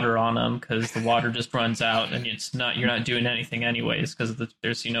with water on them, because the water just runs out, and you're not doing anything anyways, because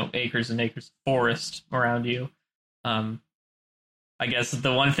there's acres and acres of forest around you. I guess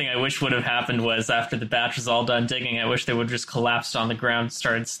the one thing I wish would have happened was after the batch was all done digging, I wish they would have just collapsed on the ground and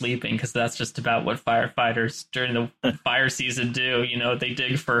started sleeping, because that's just about what firefighters during the fire season do. They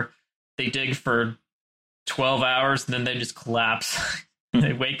dig for 12 hours and then they just collapse.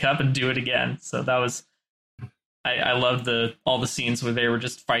 They wake up and do it again. So that was, I love all the scenes where they were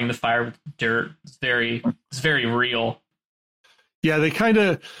just fighting the fire with dirt. It's very real. Yeah, they kind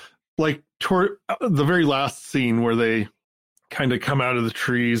of like toward the very last scene where they kind of come out of the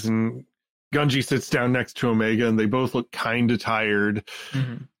trees and Gungi sits down next to Omega and they both look kind of tired.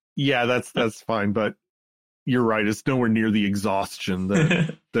 Yeah, that's fine, but you're right, it's nowhere near the exhaustion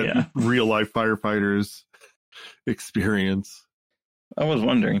that real life firefighters experience. I was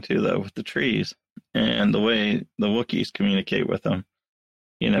wondering too, though, with the trees and the way the Wookiees communicate with them.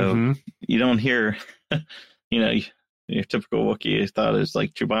 You don't hear your typical Wookiee thought is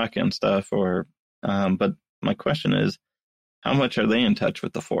like Chewbacca and stuff, or But my question is, how much are they in touch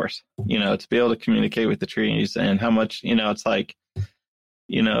with the Force? To be able to communicate with the trees, and how much, it's like,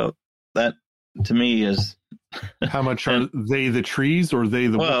 that to me is how much are they the trees, or they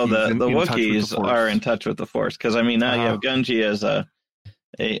the well, Wookiees the Wookiees are in touch with the Force, because I mean now you have Gungi as a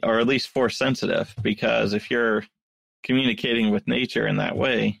or at least Force sensitive, because if you're communicating with nature in that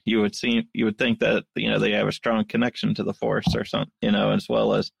way, you would think that they have a strong connection to the Force or something, as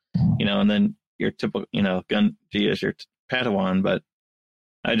well as and then your typical Gungi is your Padawan. But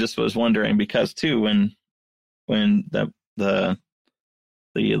I just was wondering, because too when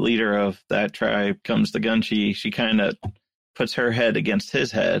the leader of that tribe comes to Gungi, she kind of puts her head against his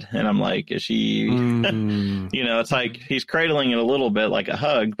head, and I'm like, is she it's like he's cradling it a little bit like a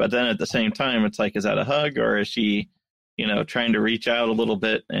hug, but then at the same time it's like, is that a hug, or is she trying to reach out a little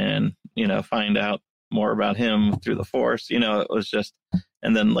bit and find out more about him through the Force? It was just,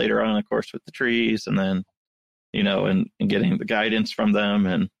 and then later on, of course, with the trees, and then and getting the guidance from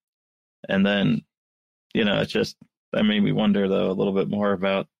them, and then it's just, that made me wonder though a little bit more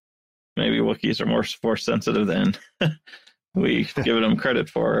about maybe Wookiees are more Force sensitive than we've given them credit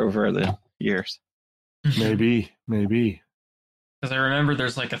for over the years. Maybe. Because I remember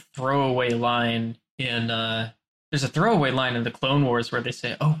there's like a throwaway line in the Clone Wars where they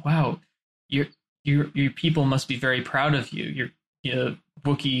say, "Oh wow, your people must be very proud of you. Your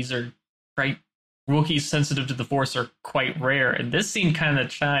Wookiees are right. Wookiees sensitive to the Force are quite rare." And this scene kind of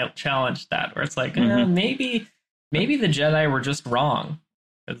challenged that, where it's like, maybe the Jedi were just wrong,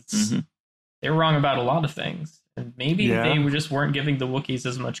 because they were wrong about a lot of things, and maybe they just weren't giving the Wookiees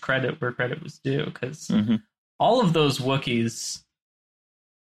as much credit where credit was due, because all of those Wookiees,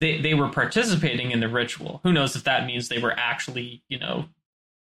 they were participating in the ritual. Who knows if that means they were actually,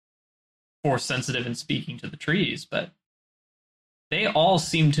 Force sensitive and speaking to the trees, but they all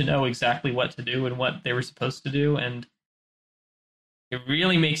seemed to know exactly what to do and what they were supposed to do, and it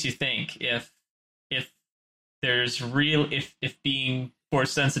really makes you think if being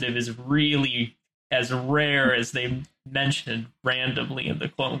Force sensitive is really as rare as they mentioned randomly in the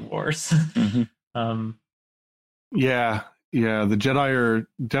Clone Wars. The Jedi are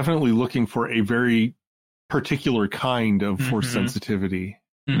definitely looking for a very particular kind of Force sensitivity.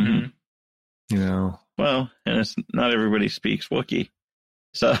 Well, and it's not everybody speaks Wookiee,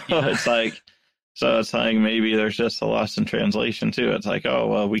 so it's like maybe there's just a loss in translation too. It's like, oh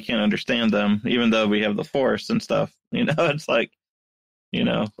well, we can't understand them even though we have the Force and stuff. It's like,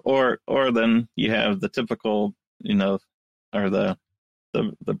 or then you have the typical, or the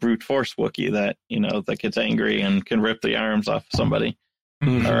brute Force Wookiee that that gets angry and can rip the arms off somebody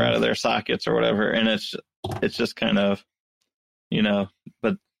or out of their sockets or whatever, and it's just kind of,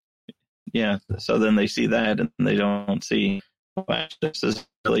 but. Yeah, so then they see that and they don't see, wow, this is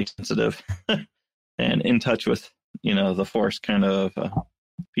really sensitive and in touch with, the Force kind of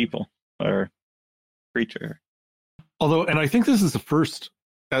people or creature. Although, and I think this is the first,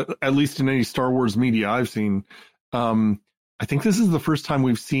 at least in any Star Wars media I've seen, I think this is the first time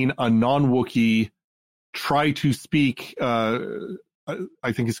we've seen a non-Wookiee try to speak, I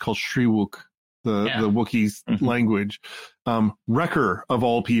think it's called Shriwook. The Wookiees language. Wrecker of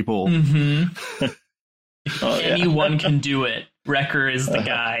all people. Anyone can do it. Wrecker is the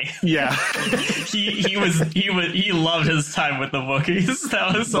guy. Yeah. he loved his time with the Wookiees.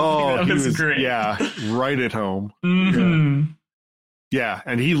 That was something that was great. Yeah, right at home. Yeah,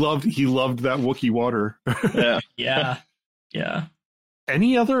 and he loved that Wookiee water. Yeah.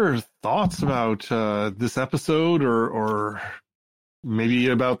 Any other thoughts about this episode or maybe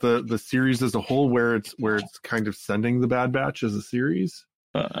about the series as a whole, where it's kind of sending the Bad Batch as a series?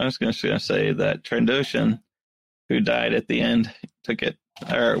 I was going to say that Trandoshan, who died at the end, took it,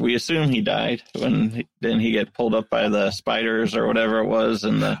 or we assume he died when didn't he get pulled up by the spiders or whatever it was,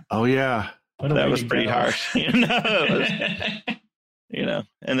 and that was pretty harsh, and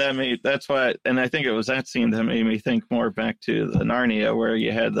that's why, and I think it was that scene that made me think more back to the Narnia, where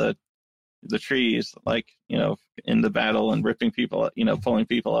you had the trees, like, in the battle and ripping people, pulling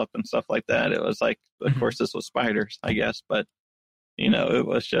people up and stuff like that. It was like, of course, this was spiders, I guess, but, it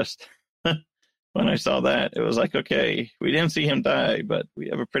was just, when I saw that, it was like, okay, we didn't see him die, but we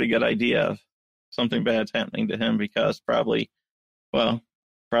have a pretty good idea of something bad's happening to him, because probably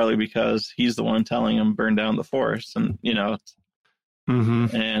because he's the one telling him burn down the Force, and,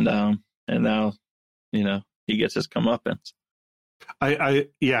 and now, he gets his comeuppance. I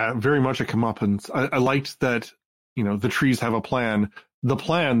very much a comeuppance. I liked that, the trees have a plan. The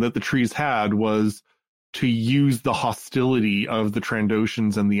plan that the trees had was to use the hostility of the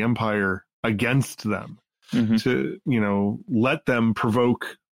Trandoshans and the Empire against them, to, let them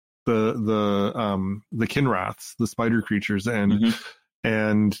provoke the Kinraths, the spider creatures, and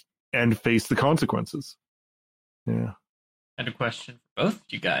face the consequences. Yeah. I had a question for both of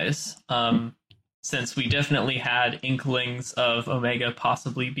you guys. Since we definitely had inklings of Omega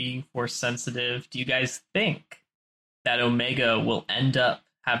possibly being Force sensitive, do you guys think that Omega will end up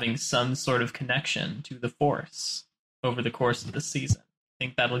having some sort of connection to the Force over the course of the season?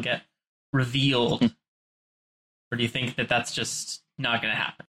 Think that'll get revealed, or do you think that that's just not going to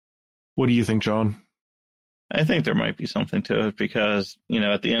happen? What do you think, John? I think there might be something to it because,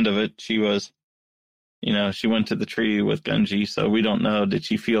 at the end of it, she was, she went to the tree with Gungi, so we don't know, did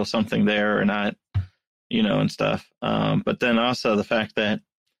she feel something there or not, and stuff. But then also the fact that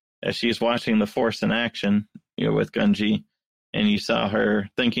as she's watching the Force in action, with Gungi, and you saw her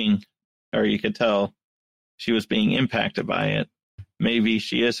thinking, or you could tell she was being impacted by it, maybe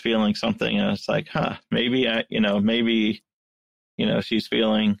she is feeling something, and it's like, maybe she's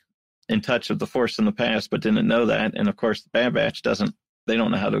feeling in touch with the Force in the past, but didn't know that. And of course, the Bad Batch they don't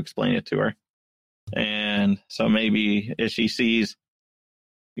know how to explain it to her. And so maybe as she sees,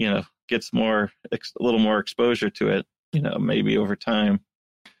 gets a little more exposure to it, maybe over time,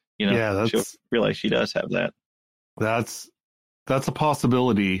 she'll realize she does have that. That's a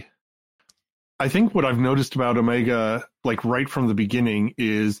possibility. I think what I've noticed about Omega, like right from the beginning,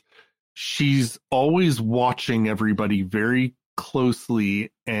 is she's always watching everybody very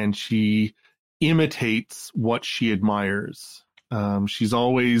closely, and she imitates what she admires. She's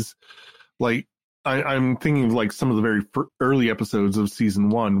always like, I'm thinking of like some of the very early episodes of season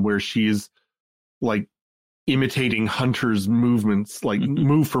 1 where she's like imitating Hunter's movements, like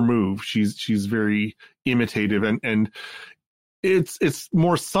move for move. She's very imitative, and it's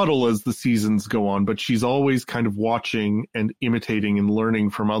more subtle as the seasons go on, but she's always kind of watching and imitating and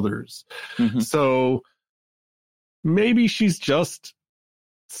learning from others. So maybe she's just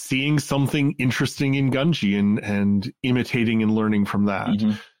seeing something interesting in Gungi and imitating and learning from that.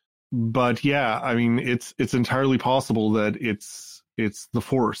 But yeah, I mean, it's entirely possible that it's the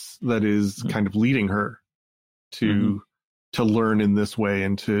Force that is kind of leading her to learn in this way,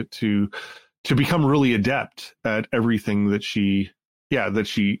 and to become really adept at everything that she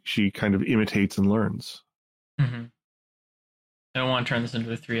kind of imitates and learns. I don't want to turn this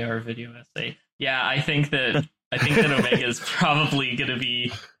into a 3-hour video essay. Yeah, I think that Omega is probably going to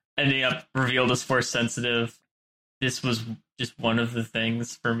be ending up revealed as Force sensitive. This was just one of the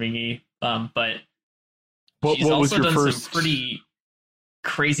things for me, but she's also done some pretty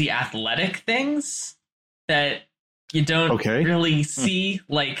crazy athletic things that you don't really see,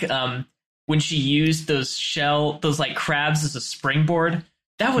 like when she used those like crabs as a springboard.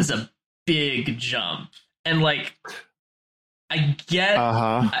 That was a big jump, and like I get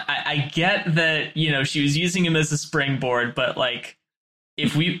I get that she was using him as a springboard, but like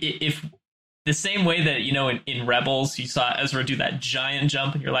if the same way that in Rebels you saw Ezra do that giant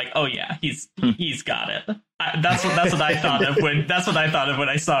jump, and you're like, oh yeah, he's got it. That's what I thought of when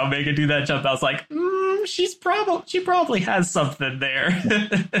I saw Omega do that jump. I was like, she probably has something there.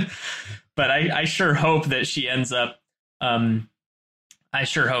 But I sure hope that she ends up. I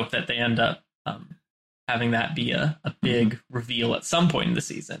sure hope that they end up having that be a big reveal at some point in the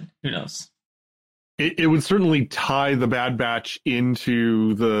season. Who knows? It would certainly tie the Bad Batch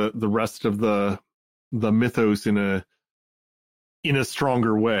into the rest of the mythos in a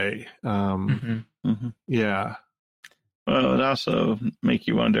stronger way. Yeah. Well, it also make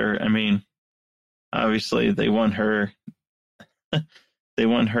you wonder. I mean, obviously they want her. They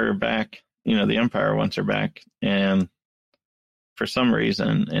want her back. The Empire wants her back, and for some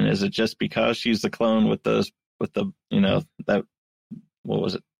reason, and is it just because she's the clone with the that, what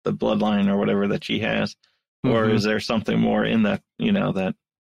was it, the bloodline or whatever that she has, or is there something more in that that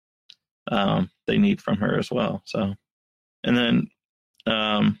they need from her as well? So, and then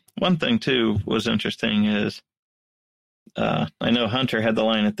one thing too was interesting is I know Hunter had the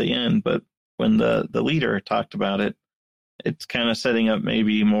line at the end, but when the leader talked about it, it's kind of setting up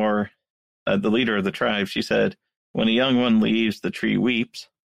maybe more the leader of the tribe. She said, when a young one leaves, the tree weeps,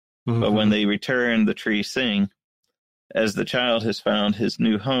 but when they return, the tree sing. As the child has found his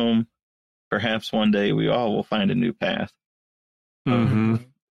new home, perhaps one day we all will find a new path. I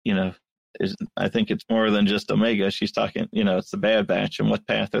think it's more than just Omega. She's talking, it's the Bad Batch, and what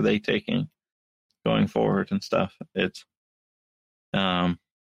path are they taking going forward and stuff. It's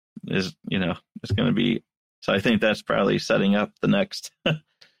it's going to be. So I think that's probably setting up the next,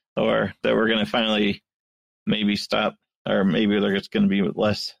 or that we're going to finally maybe stop, or maybe there's going to be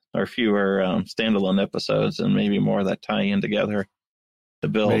less or fewer standalone episodes, and maybe more that tie in together to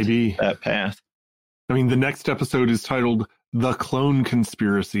build that path. I mean, the next episode is titled the clone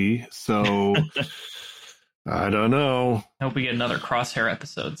conspiracy. So I don't know. I hope we get another Crosshair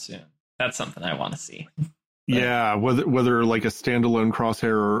episode soon. That's something I want to see. Yeah, whether like a standalone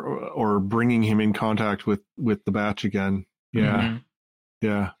Crosshair or bringing him in contact with the Batch again. Yeah. Mm-hmm.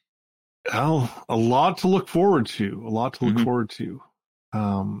 Yeah. Well, a lot to look forward to.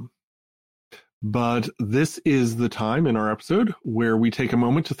 But this is the time in our episode where we take a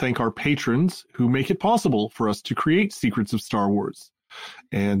moment to thank our patrons who make it possible for us to create Secrets of Star Wars.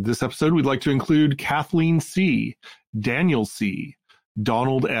 And this episode, we'd like to include Kathleen C., Daniel C.,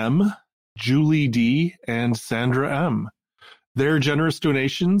 Donald M., Julie D., and Sandra M. Their generous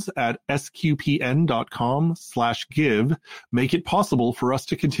donations at sqpn.com/give make it possible for us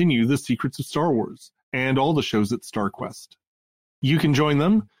to continue the Secrets of Star Wars and all the shows at StarQuest. You can join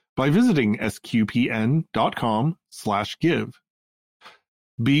them by visiting sqpn.com/give.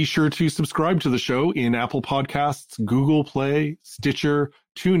 Be sure to subscribe to the show in Apple Podcasts, Google Play, Stitcher,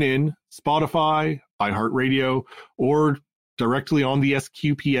 TuneIn, Spotify, iHeartRadio, or directly on the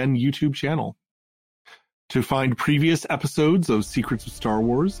SQPN YouTube channel. To find previous episodes of Secrets of Star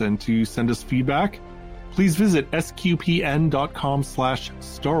Wars and to send us feedback, please visit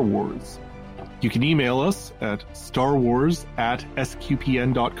sqpn.com/Star Wars. You can email us at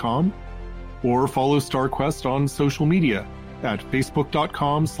starwars@sqpn.com or follow StarQuest on social media at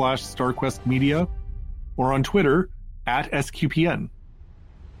facebook.com/StarQuestMedia or on Twitter @SQPN.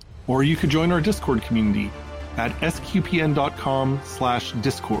 Or you could join our Discord community at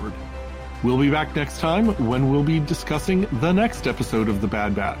sqpn.com/Discord. We'll be back next time when we'll be discussing the next episode of The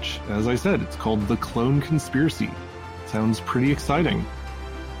Bad Batch. As I said, it's called The Clone Conspiracy. Sounds pretty exciting.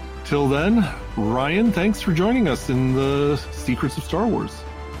 Till then, Ryan, thanks for joining us in the Secrets of Star Wars.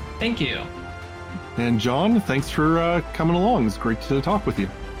 Thank you. And John, thanks for coming along. It's great to talk with you.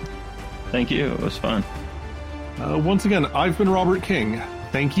 Thank you. It was fun. Once again, I've been Robert King.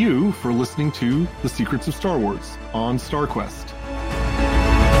 Thank you for listening to The Secrets of Star Wars on StarQuest.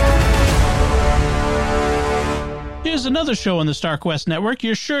 Here's another show on the StarQuest network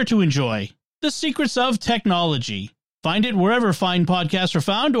you're sure to enjoy. The Secrets of Technology. Find it wherever fine podcasts are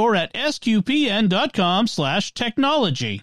found or at sqpn.com/technology.